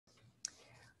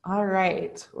All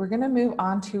right, we're going to move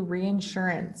on to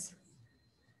reinsurance.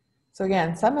 So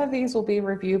again, some of these will be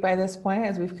reviewed by this point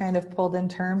as we've kind of pulled in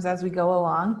terms as we go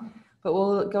along, but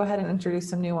we'll go ahead and introduce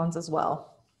some new ones as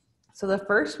well. So the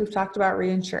first, we've talked about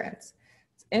reinsurance.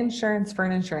 It's insurance for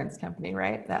an insurance company,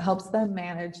 right? That helps them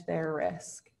manage their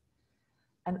risk.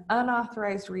 An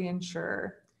unauthorized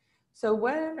reinsurer. So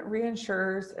when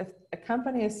reinsurers, if a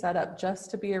company is set up just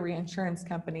to be a reinsurance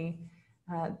company,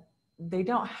 they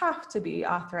don't have to be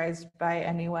authorized by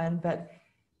anyone, but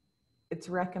it's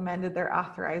recommended they're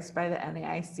authorized by the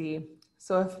NAIC.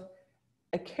 So if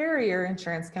a carrier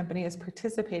insurance company is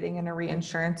participating in a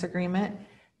reinsurance agreement,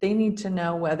 they need to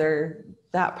know whether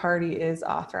that party is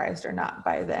authorized or not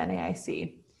by the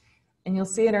NAIC. And you'll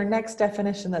see in our next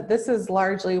definition that this is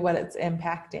largely what it's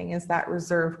impacting, is that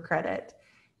reserve credit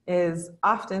is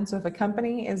often, so if a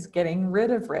company is getting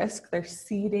rid of risk, they're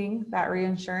ceding that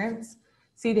reinsurance,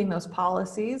 ceding those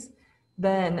policies,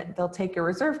 then they'll take a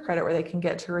reserve credit where they can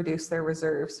get to reduce their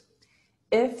reserves.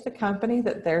 If the company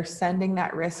that they're sending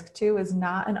that risk to is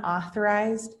not an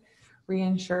authorized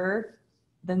reinsurer,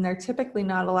 then they're typically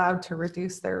not allowed to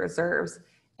reduce their reserves.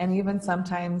 And even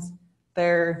sometimes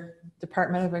their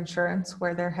Department of Insurance,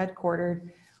 where they're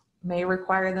headquartered, may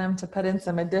require them to put in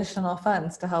some additional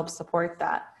funds to help support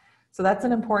that. So that's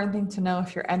an important thing to know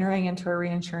if you're entering into a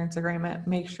reinsurance agreement.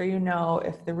 Make sure you know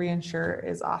if the reinsurer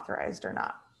is authorized or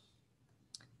not.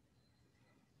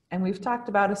 And we've talked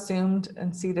about assumed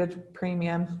and ceded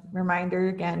premium. Reminder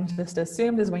again, just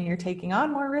assumed is when you're taking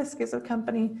on more risk as a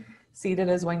company. Ceded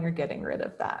is when you're getting rid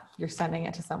of that. You're sending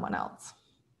it to someone else.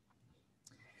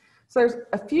 So there's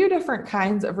a few different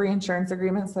kinds of reinsurance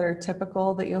agreements that are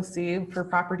typical that you'll see for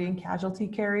property and casualty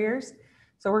carriers.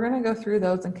 So we're going to go through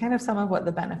those and kind of some of what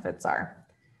the benefits are.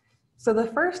 So the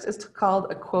first is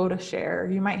called a quota share.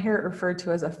 You might hear it referred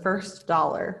to as a first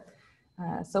dollar.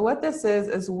 So what this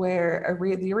is where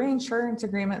the reinsurance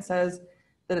agreement says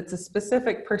that it's a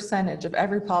specific percentage of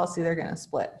every policy they're going to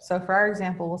split. So for our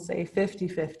example, we'll say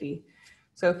 50-50.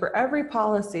 So for every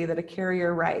policy that a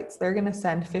carrier writes, they're going to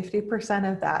send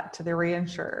 50% of that to the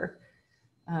reinsurer.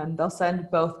 They'll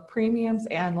send both premiums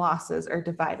and losses are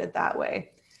divided that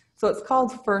way. So it's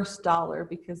called first dollar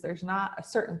because there's not a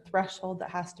certain threshold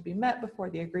that has to be met before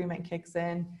the agreement kicks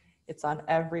in. It's on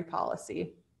every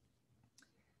policy.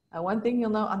 One thing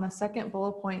you'll note on the second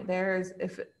bullet point there is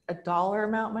if a dollar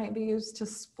amount might be used to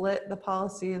split the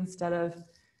policy instead of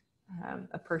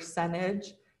a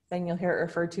percentage, then you'll hear it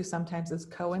referred to sometimes as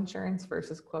co-insurance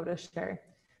versus quota share.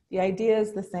 The idea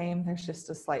is the same, there's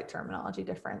just a slight terminology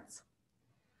difference.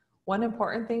 One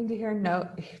important thing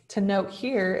to note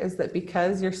here is that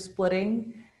because you're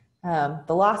splitting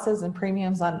the losses and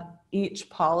premiums on each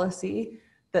policy,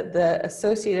 that the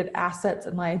associated assets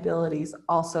and liabilities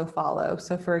also follow.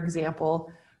 So for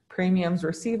example, premiums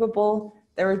receivable,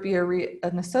 there would be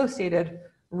an associated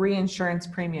reinsurance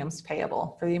premiums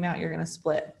payable for the amount you're going to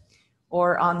split.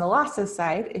 Or on the losses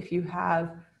side, if you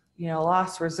have,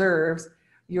 loss reserves,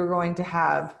 you're going to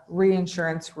have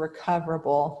reinsurance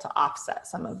recoverable to offset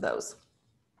some of those.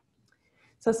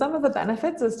 So some of the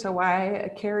benefits as to why a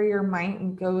carrier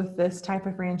might go with this type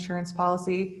of reinsurance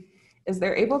policy is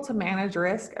they're able to manage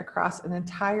risk across an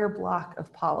entire block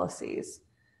of policies.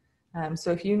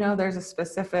 So if you know there's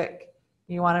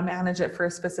you want to manage it for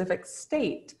a specific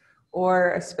state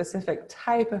or a specific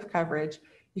type of coverage,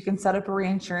 you can set up a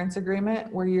reinsurance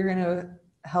agreement where you're going to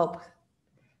help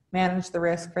manage the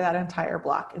risk for that entire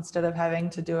block instead of having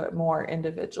to do it more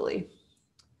individually.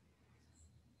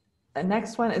 The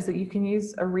next one is that you can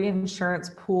use a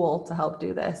reinsurance pool to help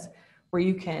do this, where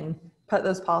you can put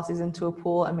those policies into a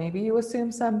pool and maybe you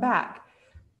assume some back.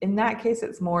 In that case,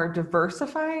 it's more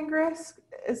diversifying risk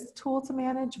as a tool to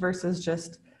manage versus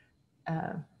just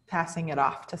passing it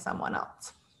off to someone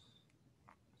else.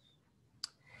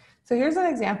 So here's an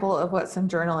example of what some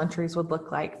journal entries would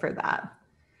look like for that.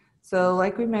 So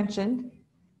like we mentioned,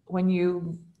 when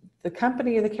the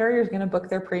carrier is going to book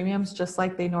their premiums just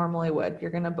like they normally would. You're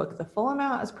going to book the full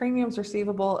amount as premiums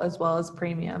receivable as well as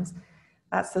premiums.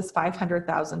 That's this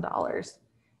 $500,000.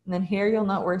 And then here you'll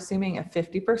note we're assuming a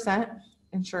 50%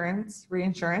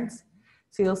 reinsurance.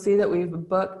 So you'll see that we've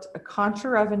booked a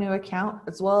contra revenue account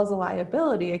as well as a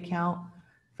liability account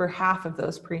for half of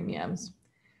those premiums.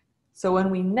 So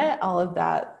when we net all of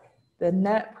that, the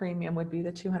net premium would be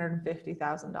the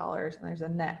 $250,000, and there's a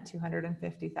net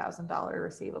 $250,000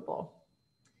 receivable.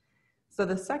 So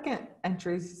the second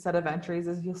set of entries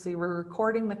is you'll see we're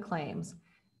recording the claims,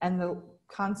 and the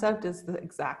concept is the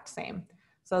exact same.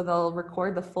 So they'll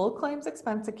record the full claims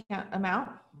expense account amount,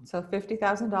 so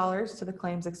 $50,000 to the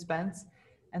claims expense,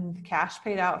 and the cash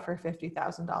paid out for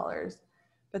 $50,000.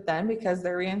 But then because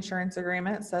their reinsurance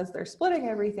agreement says they're splitting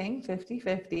everything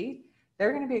 50-50,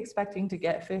 they're going to be expecting to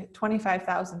get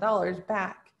 $25,000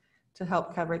 back to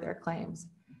help cover their claims.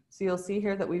 So you'll see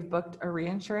here that we've booked a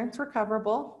reinsurance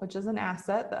recoverable, which is an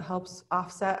asset that helps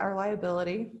offset our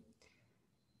liability,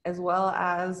 as well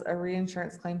as a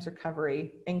reinsurance claims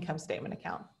recovery income statement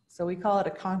account. So we call it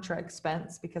a contra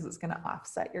expense because it's going to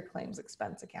offset your claims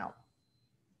expense account.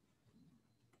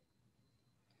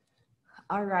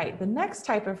 All right, the next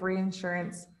type of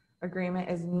reinsurance agreement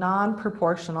is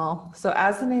non-proportional. So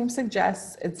as the name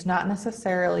suggests, it's not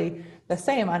necessarily the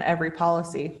same on every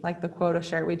policy, like the quota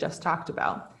share we just talked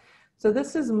about. So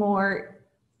this is more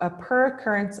a per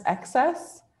occurrence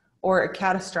excess or a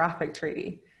catastrophic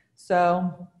treaty.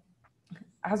 So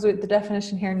as the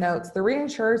definition here notes, the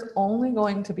reinsurer is only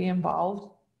going to be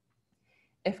involved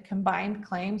if combined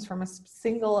claims from a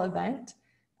single event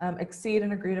exceed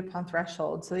an agreed upon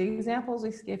threshold. So the examples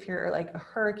we give here are like a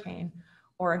hurricane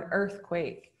or an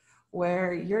earthquake,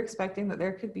 where you're expecting that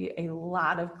there could be a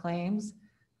lot of claims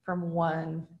from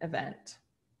one event.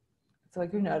 So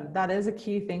like you noted, that is a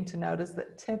key thing to note, is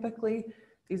that typically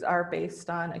these are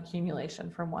based on accumulation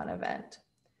from one event.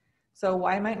 So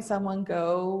why might someone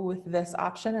go with this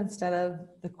option instead of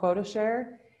the quota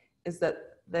share? Is that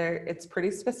it's pretty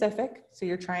specific. So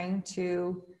you're trying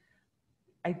to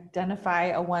identify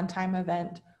a one-time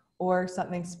event or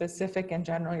something specific in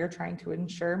general you're trying to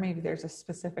insure. Maybe there's a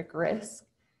specific risk,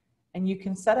 and you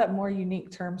can set up more unique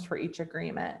terms for each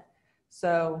agreement.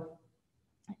 So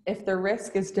if the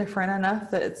risk is different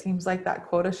enough that it seems like that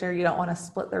quota share, you don't want to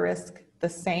split the risk the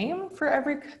same for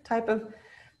every type of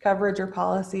coverage or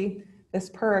policy, this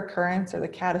per occurrence or the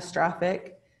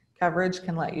catastrophic coverage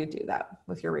can let you do that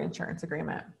with your reinsurance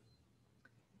agreement.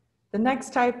 The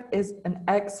next type is an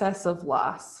excess of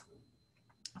loss.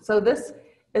 So this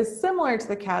is similar to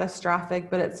the catastrophic,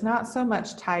 but it's not so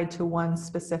much tied to one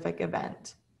specific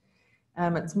event.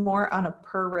 It's more on a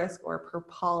per risk or per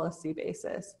policy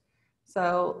basis.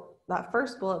 So that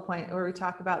first bullet point where we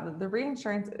talk about the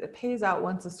reinsurance, it pays out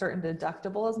once a certain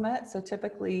deductible is met. So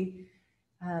typically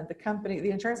the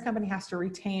insurance company has to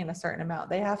retain a certain amount.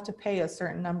 They have to pay a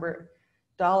certain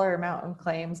dollar amount in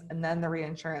claims, and then the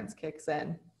reinsurance kicks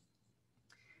in.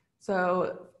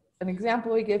 So an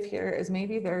example we give here is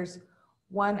maybe there's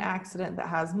one accident that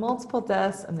has multiple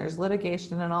deaths and there's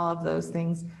litigation and all of those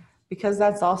things. Because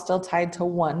that's all still tied to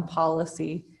one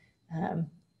policy,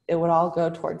 it would all go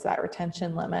towards that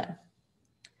retention limit.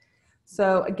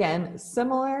 So again,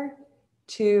 similar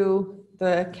to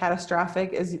the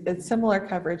catastrophic, it's similar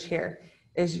coverage here,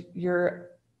 is you're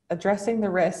addressing the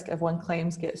risk of when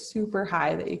claims get super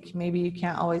high that maybe you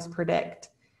can't always predict.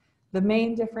 The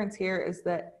main difference here is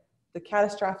that the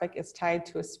catastrophic is tied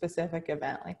to a specific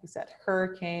event, like we said,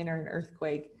 hurricane or an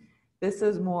earthquake. This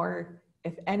is more,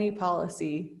 if any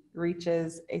policy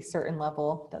reaches a certain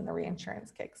level, then the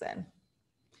reinsurance kicks in.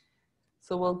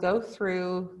 So we'll go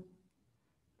through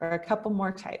a couple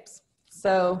more types.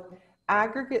 So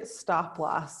aggregate stop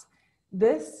loss.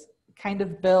 This kind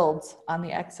of builds on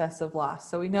the excess of loss.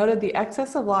 So we noted the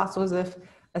excess of loss was if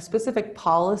a specific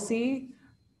policy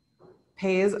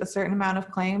pays a certain amount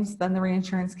of claims, then the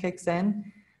reinsurance kicks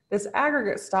in. This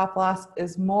aggregate stop loss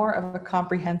is more of a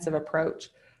comprehensive approach.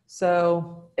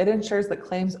 So it ensures that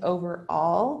claims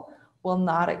overall will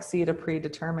not exceed a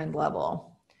predetermined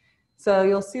level. So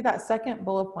you'll see that second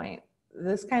bullet point.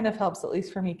 This kind of helps, at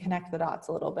least for me, connect the dots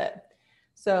a little bit.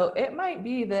 So it might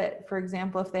be that, for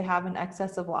example, if they have an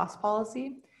excess of loss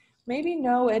policy, maybe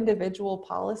no individual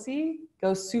policy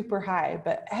goes super high,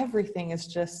 but everything is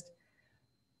just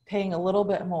paying a little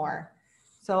bit more.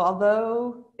 So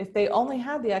although if they only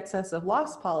had the excess of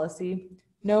loss policy,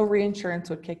 no reinsurance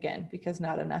would kick in because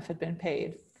not enough had been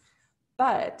paid.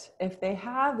 But if they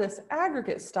have this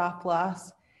aggregate stop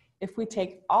loss, if we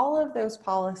take all of those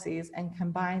policies and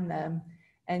combine them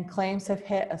and claims have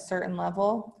hit a certain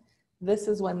level, this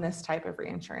is when this type of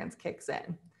reinsurance kicks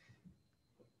in.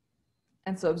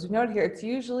 And so as we noted here, it's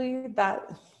usually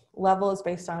that level is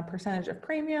based on a percentage of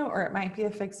premium, or it might be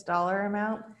a fixed dollar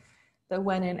amount. That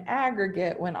when in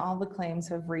aggregate, when all the claims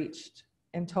have reached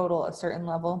in total a certain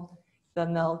level,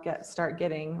 then they'll start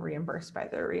getting reimbursed by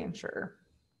their reinsurer.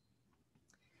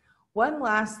 One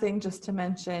last thing just to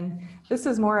mention, this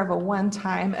is more of a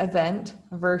one-time event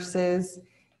versus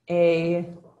a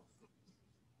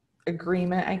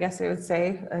agreement, I guess I would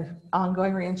say, an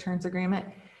ongoing reinsurance agreement.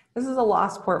 This is a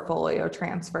loss portfolio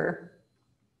transfer.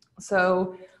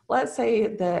 So let's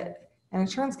say that an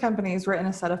insurance company has written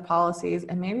a set of policies,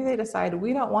 and maybe they decide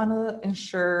we don't want to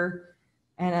insure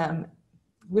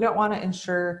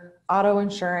auto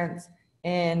insurance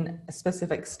in a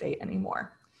specific state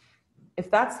anymore. If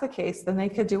that's the case, then they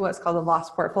could do what's called a loss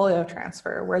portfolio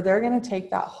transfer, where they're going to take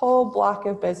that whole block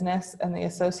of business and the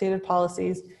associated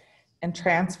policies and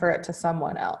transfer it to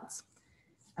someone else.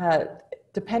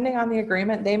 Depending on the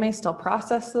agreement, they may still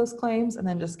process those claims and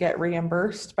then just get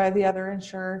reimbursed by the other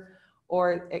insurer,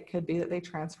 or it could be that they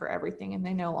transfer everything and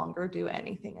they no longer do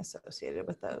anything associated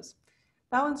with those.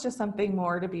 That one's just something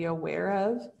more to be aware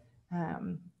of.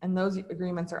 And those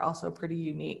agreements are also pretty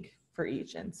unique for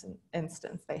each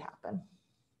instance they happen.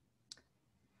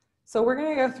 So we're going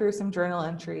to go through some journal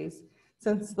entries.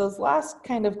 Since those last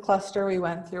kind of cluster we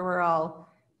went through were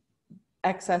all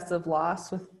excess of loss,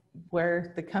 with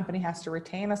where the company has to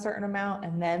retain a certain amount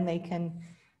and then they can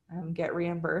get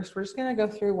reimbursed, we're just going to go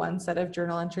through one set of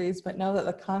journal entries, but know that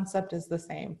the concept is the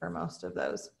same for most of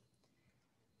those.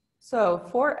 So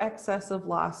for excess of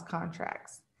loss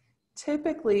contracts,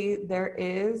 typically there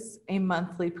is a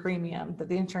monthly premium that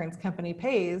the insurance company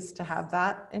pays to have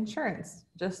that insurance,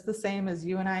 just the same as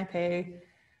you and I pay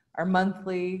our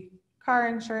monthly car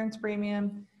insurance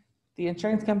premium. The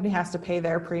insurance company has to pay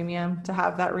their premium to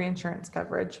have that reinsurance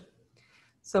coverage.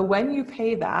 So when you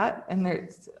pay that, and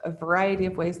there's a variety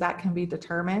of ways that can be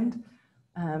determined,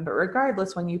 but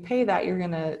regardless, when you pay that, you're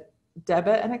going to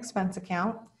debit an expense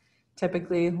account,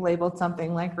 typically labeled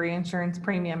something like reinsurance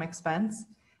premium expense,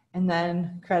 and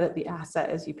then credit the asset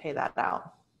as you pay that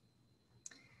out.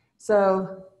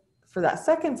 So for that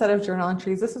second set of journal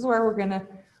entries, this is where we're going to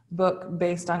book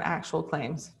based on actual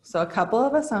claims. So a couple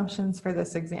of assumptions for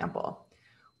this example.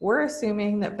 We're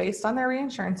assuming that based on their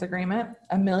reinsurance agreement,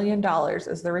 $1 million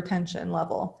is the retention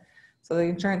level. So the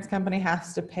insurance company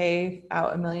has to pay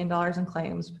out $1 million in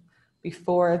claims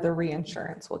before the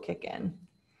reinsurance will kick in.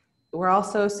 We're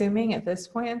also assuming at this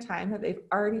point in time that they've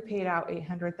already paid out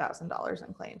 $800,000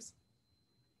 in claims.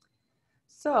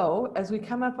 So as we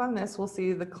come up on this, we'll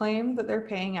see the claim that they're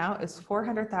paying out is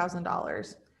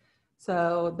 $400,000.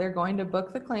 So they're going to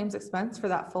book the claims expense for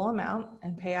that full amount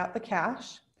and pay out the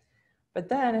cash. But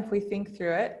then if we think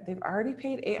through it, they've already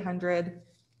paid $800,000,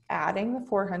 adding the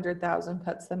 $400,000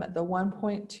 puts them at the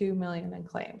 $1.2 million in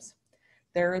claims.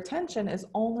 Their retention is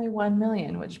only $1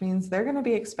 million, which means they're going to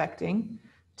be expecting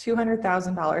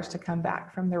 $200,000 to come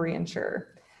back from the reinsurer.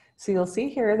 So you'll see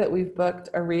here that we've booked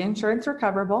a reinsurance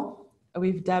recoverable.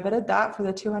 We've debited that for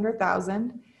the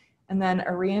 $200,000, and then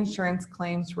a reinsurance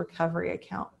claims recovery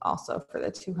account also for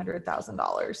the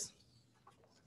 $200,000.